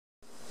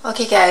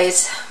Okay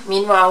guys,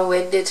 meanwhile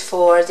waited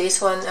for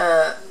this one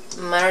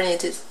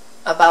marinated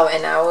about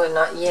an hour,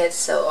 not yet,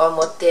 so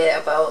almost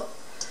there, about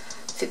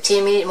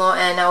 15 minutes more.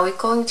 And now we're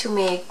going to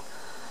make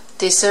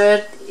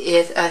dessert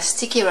is a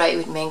sticky rice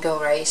with mango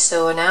rice.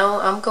 So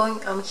now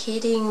I'm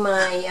heating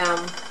my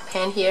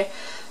pan here.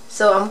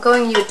 So I'm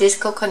going to use this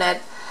coconut.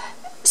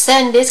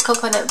 Since this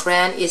coconut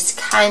brand is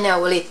kind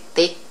of really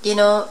thick, you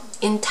know,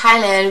 in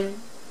Thailand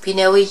we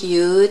never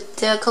use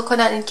the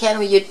coconut in can,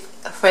 we use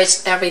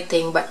fresh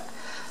everything, but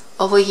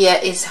over here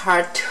it's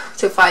hard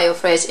to find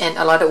fresh and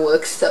a lot of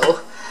work.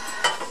 So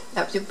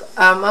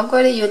I'm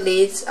going to use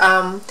this.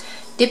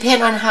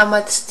 Depend on how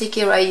much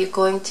sticky rice you're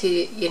going to,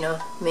 you know,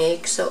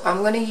 make. So I'm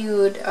going to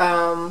use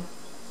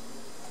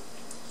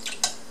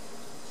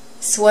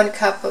it's 1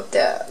 cup of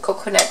the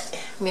coconut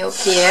milk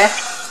here.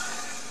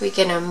 We're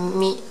gonna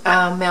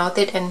melt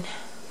it and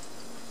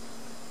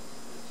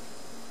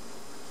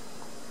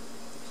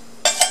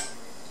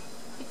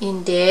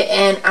in there,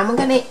 and I'm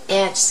gonna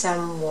add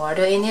some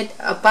water in it,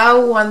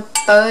 about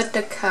 1/3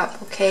 the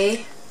cup.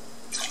 Okay.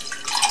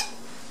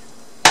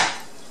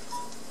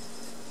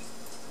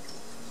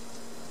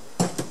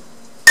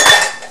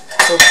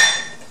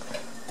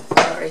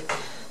 Sorry.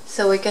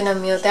 So we're gonna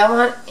melt that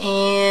one,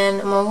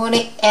 and I'm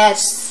gonna add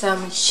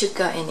some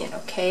sugar in it.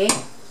 Okay.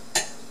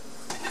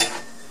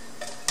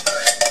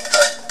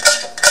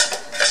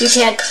 You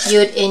can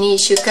use any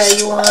sugar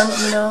you want,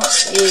 you know,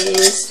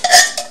 is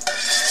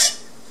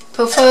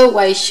prefer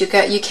white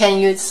sugar. You can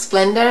use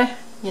Splenda,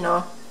 you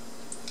know.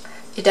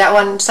 That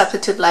one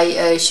substitute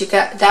like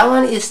sugar. That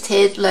one is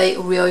taste like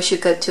real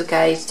sugar too,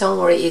 guys. Don't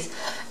worry.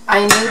 I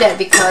knew that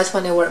because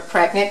when I was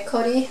pregnant,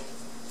 Cody.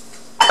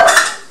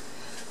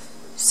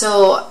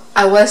 So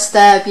I was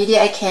diabetic.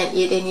 I can't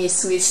eat any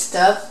sweet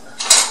stuff.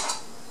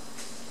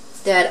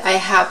 That I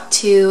have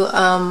to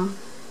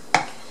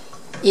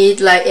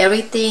eat like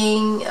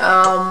everything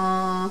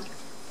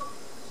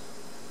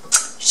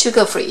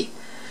sugar free.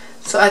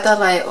 So I thought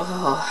like,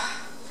 oh,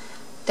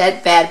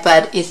 that bad,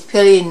 but it's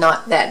really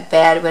not that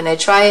bad. When I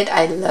try it,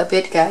 I love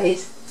it,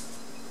 guys.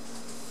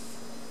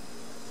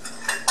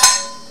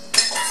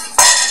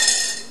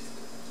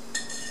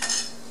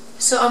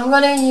 So I'm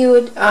gonna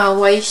use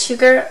white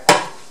sugar.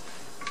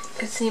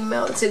 Let's see,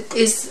 melts. It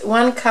is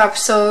 1 cup.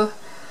 So,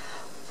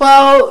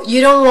 well,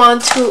 you don't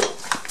want to.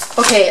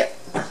 Okay.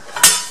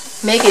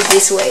 Make it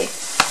this way.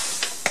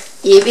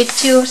 If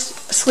it's too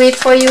sweet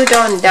for you,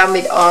 don't dump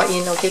it all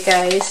in, okay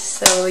guys?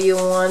 So you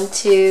want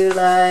to,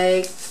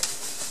 like,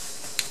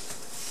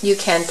 you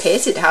can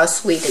taste it how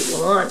sweet that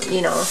you want,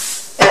 you know.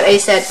 As I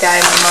said,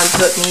 guys, my mom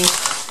told me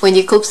when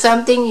you cook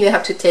something, you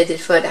have to taste it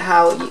first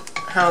how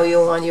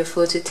you want your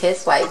food to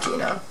taste like, you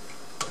know.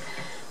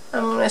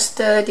 I'm gonna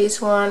stir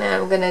this one, and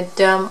I'm gonna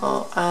dump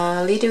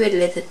a little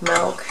bit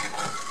milk.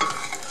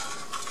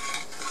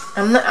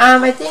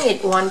 I think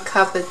it 1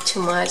 cup is too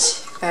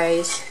much,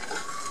 guys.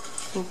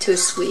 It's too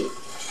sweet.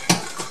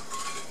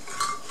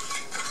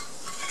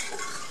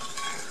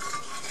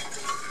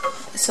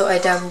 So I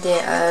dumped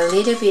it a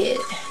little bit.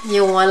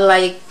 You want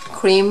like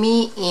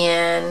creamy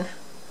and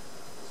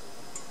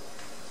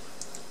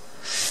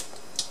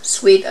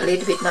sweet a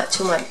little bit, not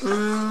too much.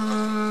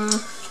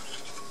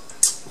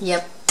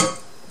 Yep,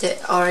 they're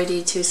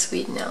already too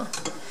sweet now.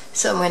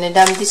 So I'm gonna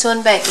dump this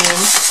one back in.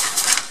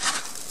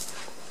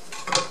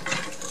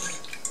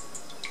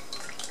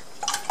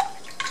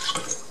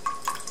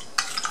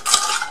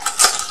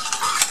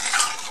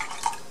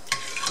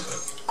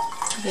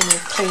 I'm gonna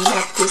clean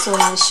up this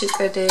one with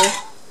sugar there.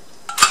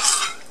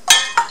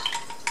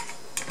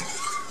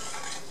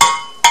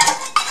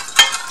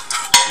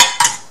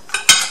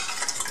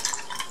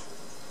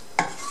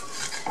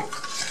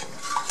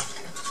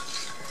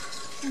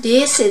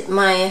 This is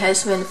my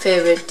husband's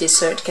favorite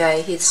dessert,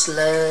 guy. He's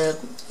love,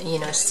 you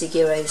know,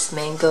 sticky rice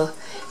mango.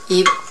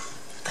 If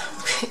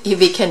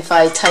we can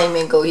find Thai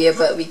mango here,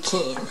 but we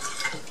can't.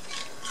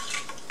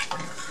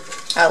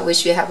 I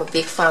wish we have a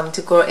big farm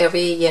to grow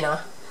every, you know,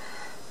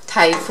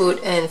 Thai food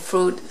and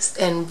fruits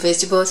and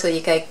vegetables, so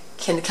you guys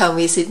can come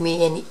visit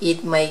me and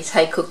eat my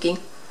Thai cooking.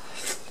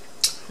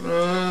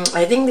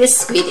 I think this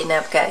is sweet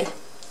enough, guys.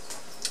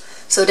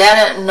 So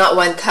that not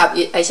 1 cup.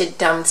 I should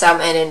dump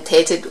some and then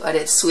taste it whether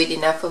it's sweet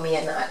enough for me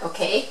or not.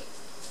 Okay.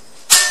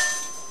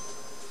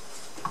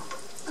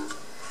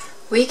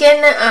 We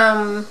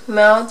can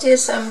melt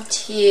this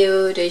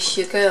until the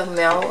sugar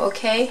melt.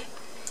 Okay.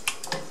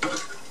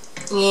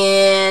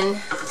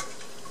 And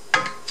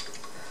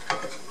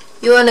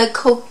you wanna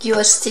cook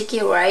your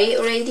sticky rice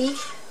already?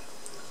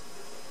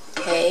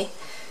 Okay,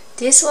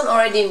 this one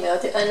already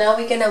melted, and now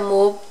we're gonna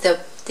move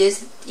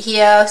this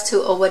here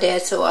to over there.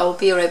 So I'll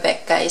be right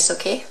back, guys.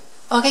 Okay.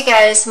 Okay,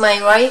 guys,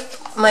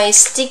 my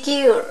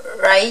sticky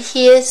rice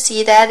here.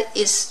 See that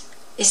it's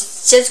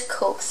just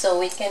cooked, so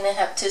we're gonna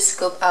have to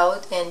scoop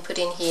out and put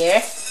in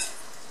here.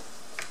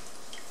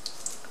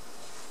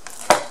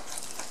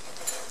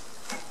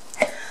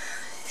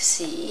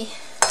 See.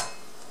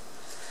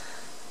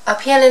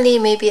 Apparently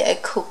maybe I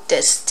cooked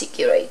the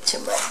sticky rice too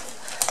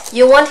much.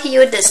 You want to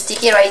use the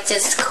sticky rice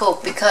just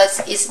cook because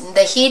it's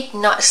the heat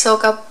not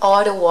soak up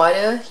all the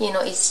water. You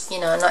know, it's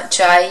not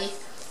dry,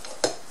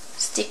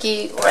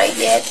 sticky right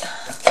yet.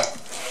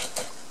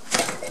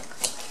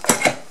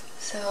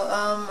 So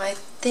I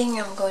think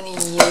I'm going to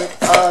use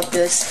all of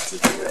the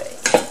sticky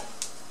rice.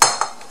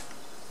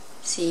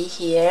 See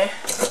here.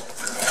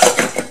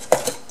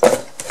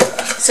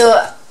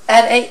 So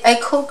and I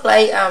cook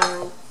like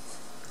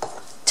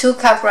 2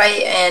 cup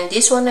rice, and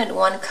this one at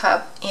 1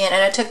 cup, and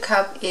another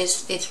cup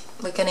is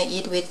we're gonna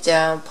eat with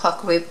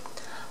pork rib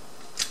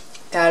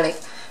garlic.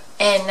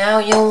 And now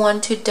you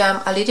want to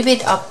dump a little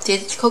bit of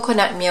this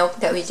coconut milk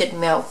that we just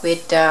melt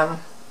with the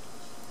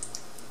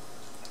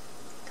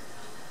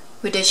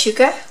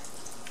sugar.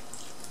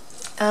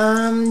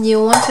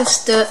 You want to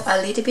stir a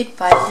little bit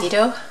by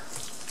little.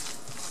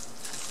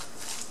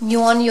 You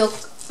want your,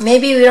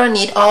 maybe we don't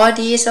need all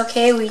these,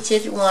 okay? We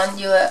just want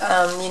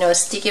your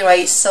sticky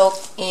rice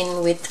soaked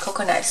in with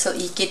coconut, so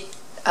you get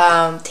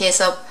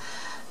taste of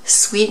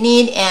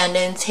sweetness and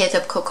then taste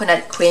of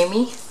coconut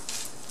creamy.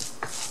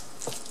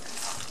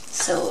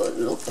 So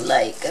look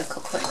like a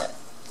coconut.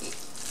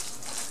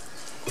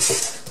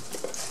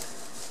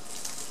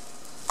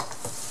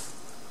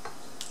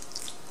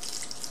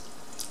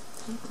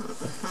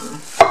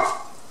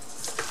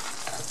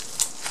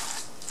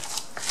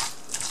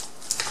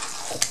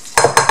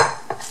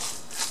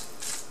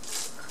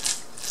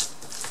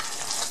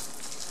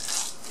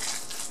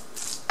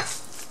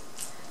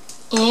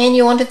 And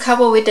you want to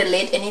cover with the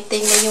lid,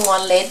 anything that you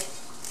want lid.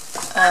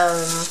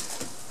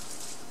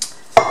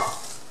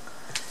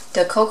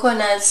 The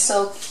coconut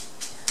soak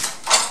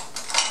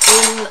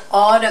in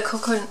all the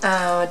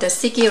coconut, the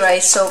sticky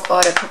rice soak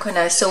all the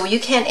coconut, so you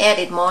can add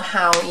it more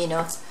how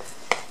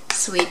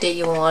sweet that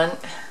you want.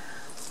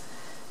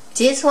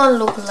 This one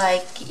look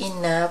like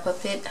enough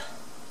of it.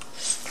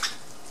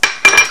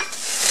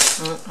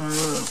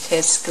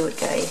 Tastes good,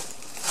 guys.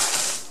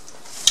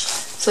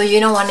 So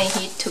you don't want the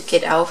heat to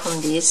get out from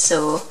this,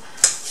 so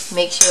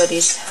make sure the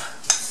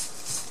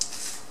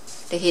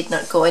heat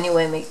not go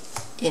anywhere.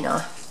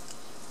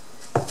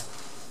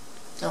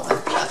 No,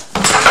 unplug.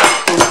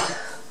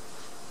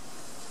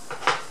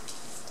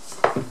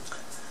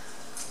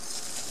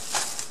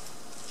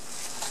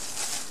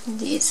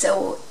 This I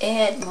will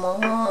add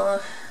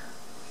more.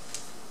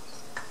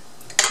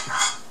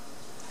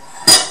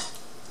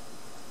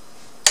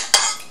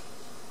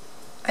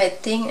 I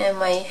think I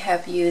might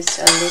have used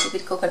a little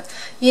bit coconut.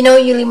 You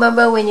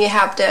remember when you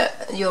have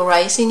your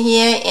rice in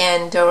here,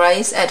 and the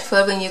rice at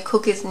first when you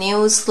cook it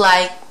feels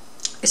like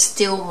it's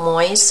still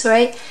moist,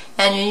 right?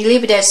 And when you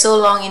leave it there so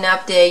long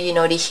enough, there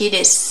the heat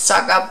is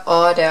suck up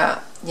all the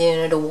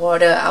the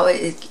water out,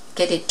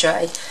 get it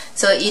dry.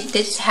 So if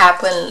this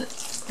happen,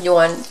 you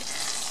want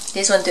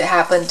this one to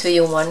happen to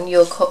you. Want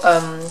your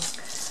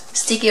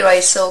sticky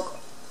rice soak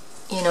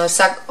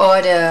suck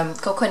all the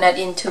coconut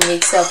in to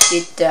mix up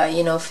with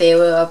the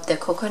flavor of the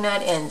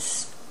coconut. And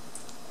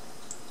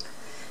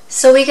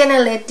so we're gonna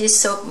let this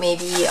soak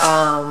maybe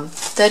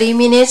 30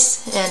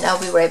 minutes, and I'll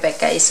be right back,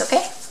 guys.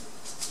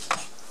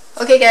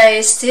 Okay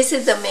guys, this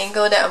is the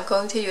mango that I'm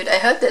going to use. I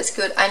heard that's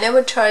good. I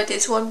never tried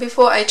this one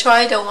before. I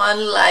tried the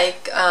one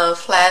like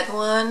flat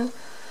one.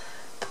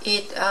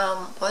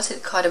 What's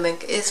it called?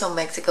 It's from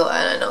Mexico.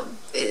 I don't know.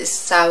 It's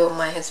sour.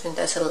 My husband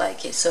doesn't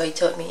like it, so he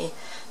told me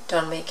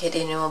don't make it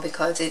anymore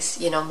because it's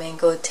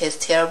mango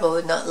tastes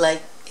terrible, not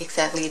like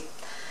exactly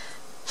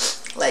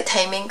like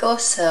Thai mango.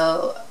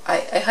 So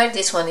I heard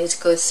this one is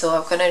good, so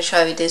I'm gonna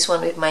try with this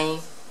one with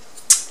my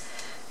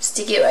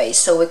sticky rice.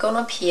 So we're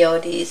gonna peel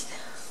this.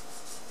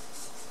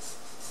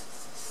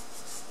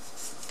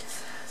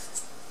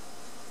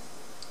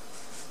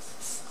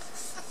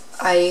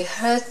 I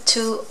heard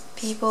 2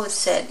 people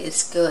said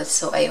it's good,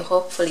 so I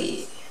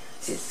hopefully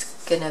it's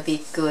gonna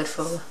be good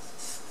for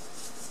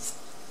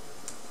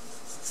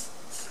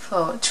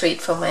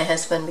treat for my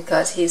husband,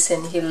 because he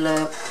said he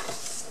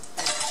loves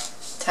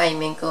Thai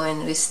mango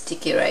and with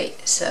sticky rice.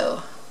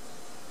 So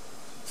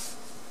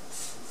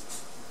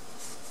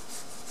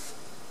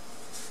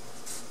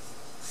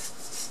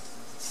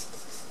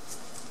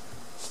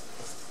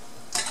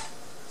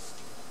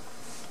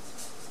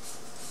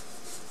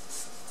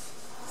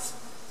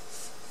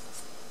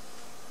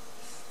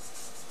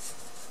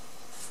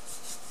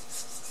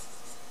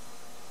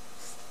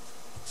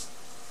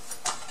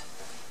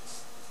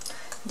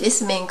this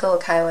mango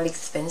kind of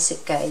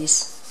expensive,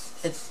 guys.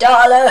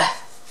 $1.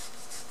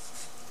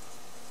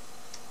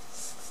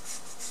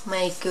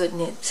 My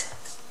goodness.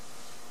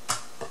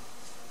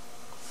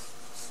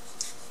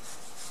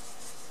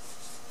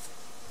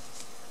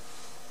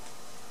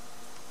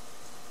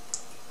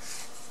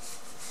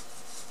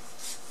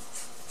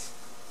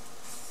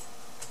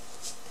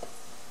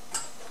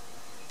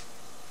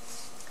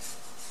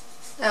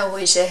 I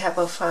wish I have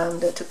a farm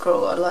to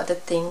grow a lot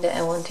of things that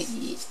I want to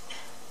eat.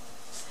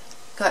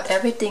 God,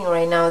 everything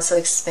right now is so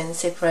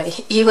expensive,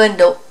 right? Even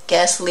though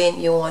gasoline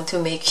you want to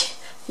make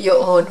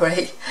your own,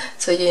 right?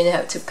 So you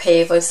have to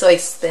pay for so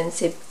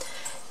expensive.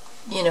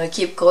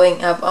 Keep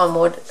going up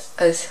almost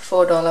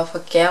 $4 for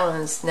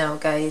gallons now,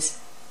 guys.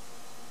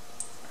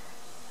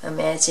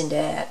 Imagine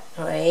that,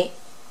 right?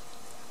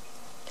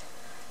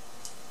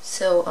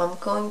 So I'm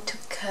going to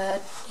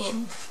cut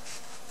in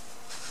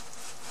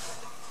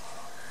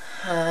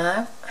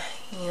half,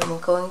 and I'm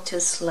going to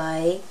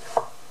slide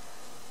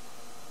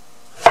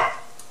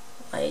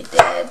like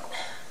that.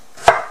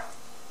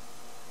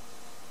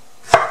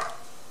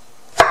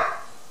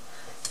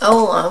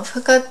 Oh, I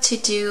forgot to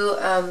do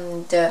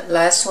the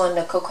last one,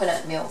 the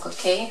coconut milk.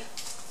 Okay,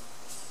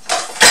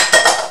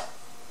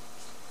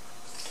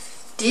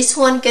 this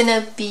one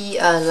gonna be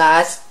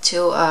last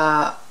to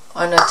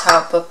on the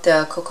top of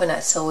the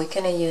coconut, so we're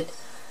gonna use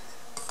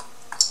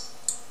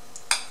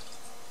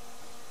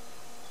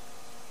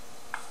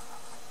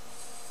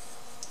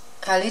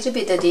a little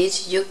bit of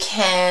this. You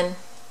can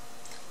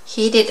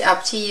heat it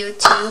up to you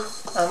too.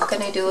 I'm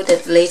gonna do the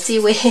lazy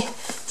way,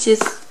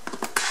 just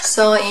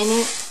saw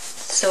in it.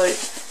 So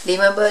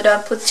remember,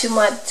 don't put too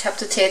much, have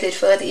to taste it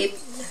first if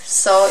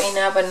saw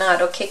enough or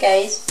not. Okay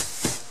guys,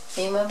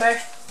 remember.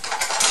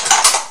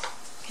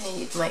 Can I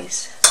use my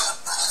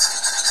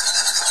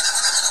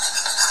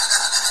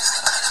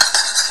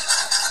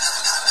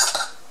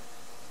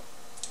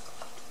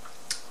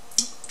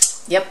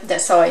yep,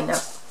 that's all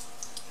enough.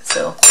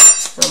 So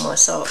no more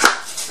salt.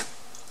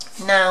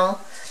 Now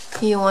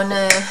you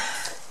wanna,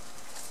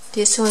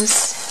 this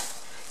one's,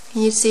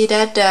 can you see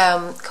that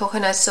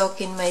coconut soak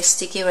in my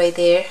sticky right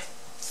there?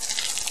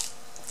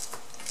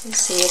 You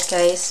see it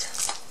guys?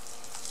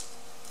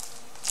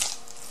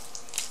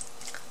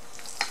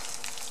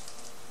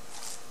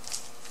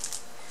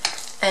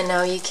 And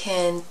now you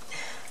can,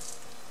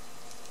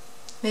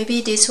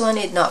 maybe this one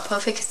is not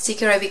perfect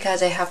sticky right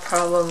because I have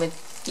problem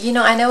with, you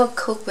know, I never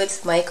cook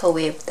with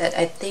microwave that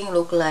I think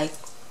look like,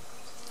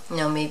 you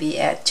know, maybe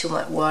add too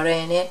much water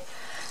in it.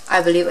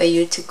 I believe I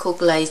used to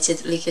cook like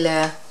just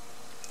regular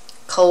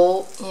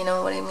cold, you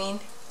know what I mean?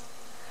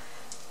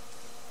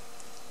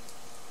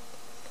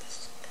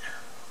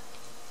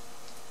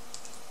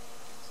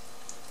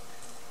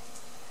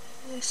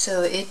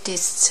 So it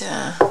is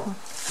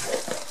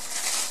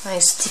my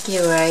sticky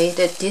rice.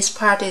 That this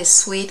part is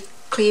sweet,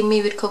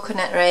 creamy with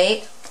coconut,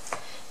 right?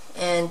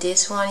 And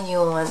this one you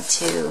want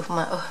to,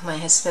 my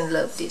husband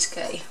loved this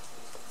guy.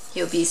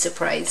 He'll be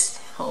surprised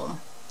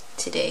home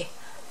today.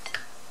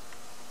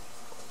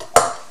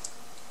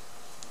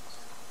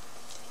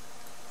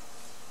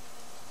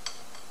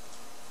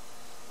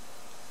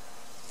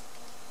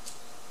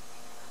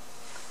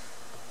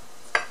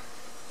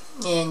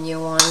 And you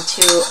want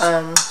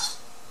to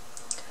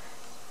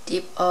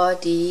dip all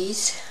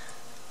these,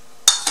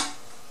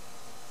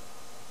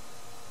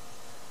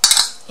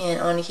 and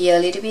on here a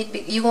little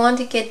bit. You want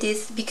to get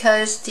this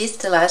because this,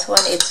 the last one,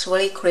 it's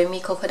really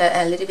creamy coconut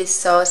and a little bit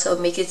sour, so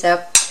make it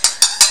up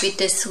with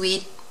the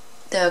sweet,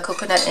 the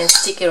coconut and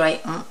sticky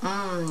right.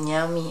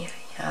 Yummy.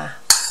 Yeah.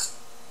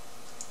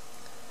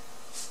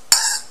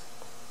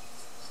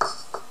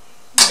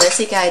 That's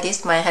it guys, this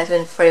is my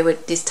husband's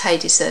favorite, this Thai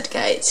dessert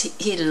guys.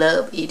 He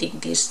loves eating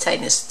this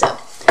Thai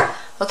stuff.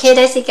 Okay,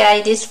 that's it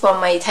guys, this is for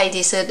my Thai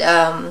dessert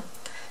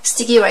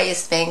sticky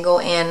rice mango,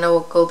 and I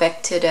will go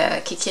back to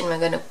the kitchen. We're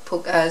gonna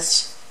cook a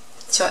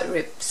short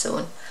rib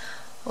soon.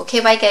 Okay,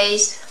 bye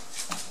guys.